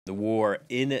The war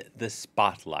in the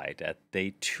spotlight at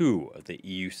day two of the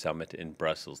EU summit in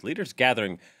Brussels. Leaders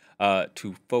gathering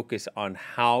to focus on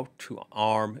how to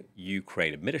arm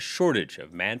Ukraine. Amid a shortage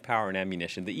of manpower and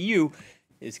ammunition, the EU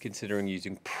is considering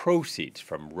using proceeds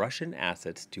from Russian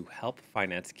assets to help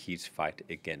finance Kyiv's fight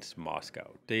against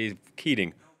Moscow. Dave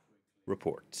Keating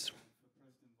reports.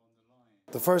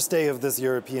 The first day of this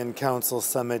European Council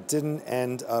summit didn't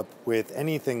end up with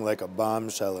anything like a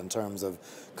bombshell in terms of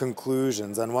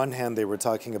conclusions. On one hand, they were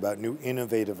talking about new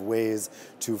innovative ways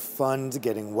to fund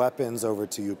getting weapons over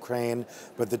to Ukraine,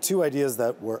 but the two ideas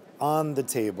that were on the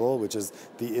table, which is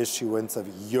the issuance of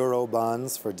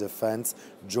Eurobonds for defense,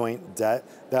 joint debt,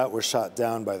 that were shot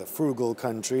down by the frugal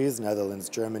countries, Netherlands,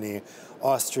 Germany,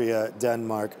 Austria,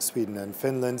 Denmark, Sweden, and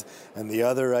Finland. And the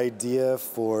other idea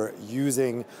for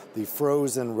using the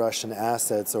frozen Russian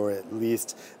assets, or at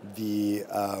least the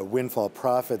windfall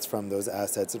profits from those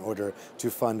assets, in order to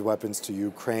fund weapons to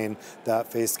Ukraine,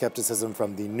 that faced skepticism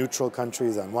from the neutral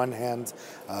countries on one hand,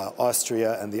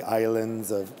 Austria and the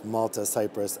islands of Malta,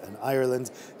 Cyprus, and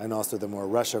Ireland, and also the more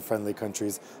Russia-friendly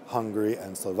countries, Hungary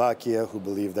and Slovakia, who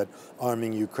believe that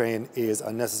arming Ukraine is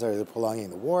unnecessarily prolonging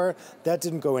the war. That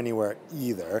didn't go anywhere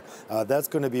either. That's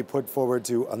going to be put forward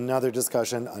to another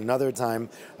discussion, another time,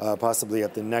 possibly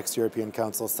at the next European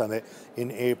Council summit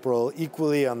in April,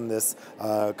 equally on this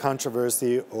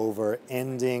controversy over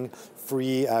ending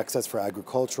free access for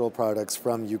agricultural products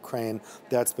from Ukraine.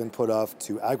 That's been put off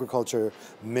to agriculture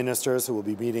ministers who will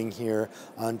be meeting here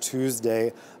on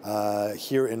Tuesday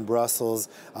here in Brussels.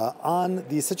 On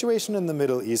the situation in the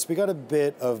Middle East, we got a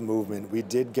bit of movement. We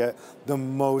did get the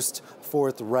most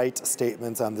forthright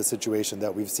statements on the situation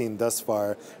that we've seen thus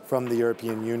far from the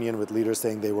European Union, with leaders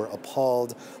saying they were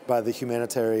appalled by the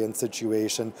humanitarian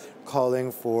situation,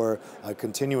 calling for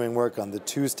continuing work on the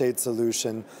two-state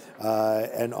solution,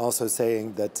 and also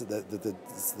saying that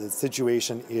the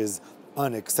situation is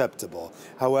unacceptable.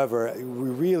 However, we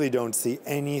really don't see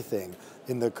anything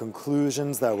in the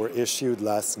conclusions that were issued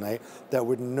last night that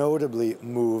would notably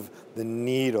move the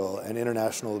needle, and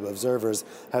international observers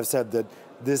have said that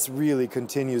this really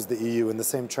continues the EU in the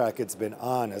same track it's been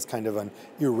on, as kind of an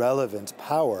irrelevant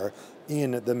power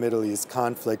in the Middle East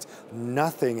conflict.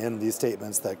 Nothing in these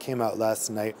statements that came out last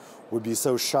night would be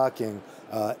so shocking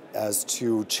as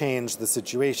to change the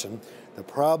situation. The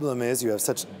problem is you have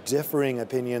such differing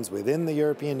opinions within the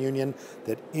European Union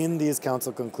that in these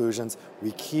council conclusions,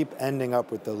 we keep ending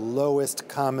up with the lowest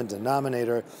common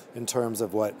denominator in terms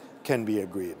of what can be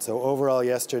agreed. So overall,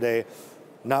 yesterday,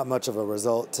 not much of a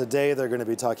result. Today, they're going to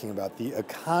be talking about the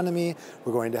economy.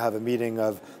 We're going to have a meeting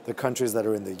of the countries that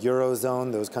are in the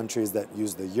Eurozone, those countries that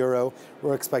use the euro.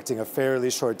 We're expecting a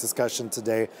fairly short discussion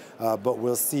today, but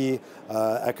we'll see.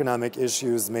 Economic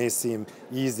issues may seem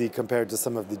easy compared to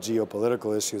some of the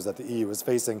geopolitical issues that the EU is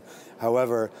facing.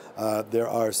 However, there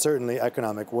are certainly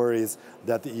economic worries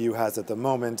that the EU has at the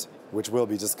moment, which will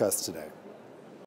be discussed today.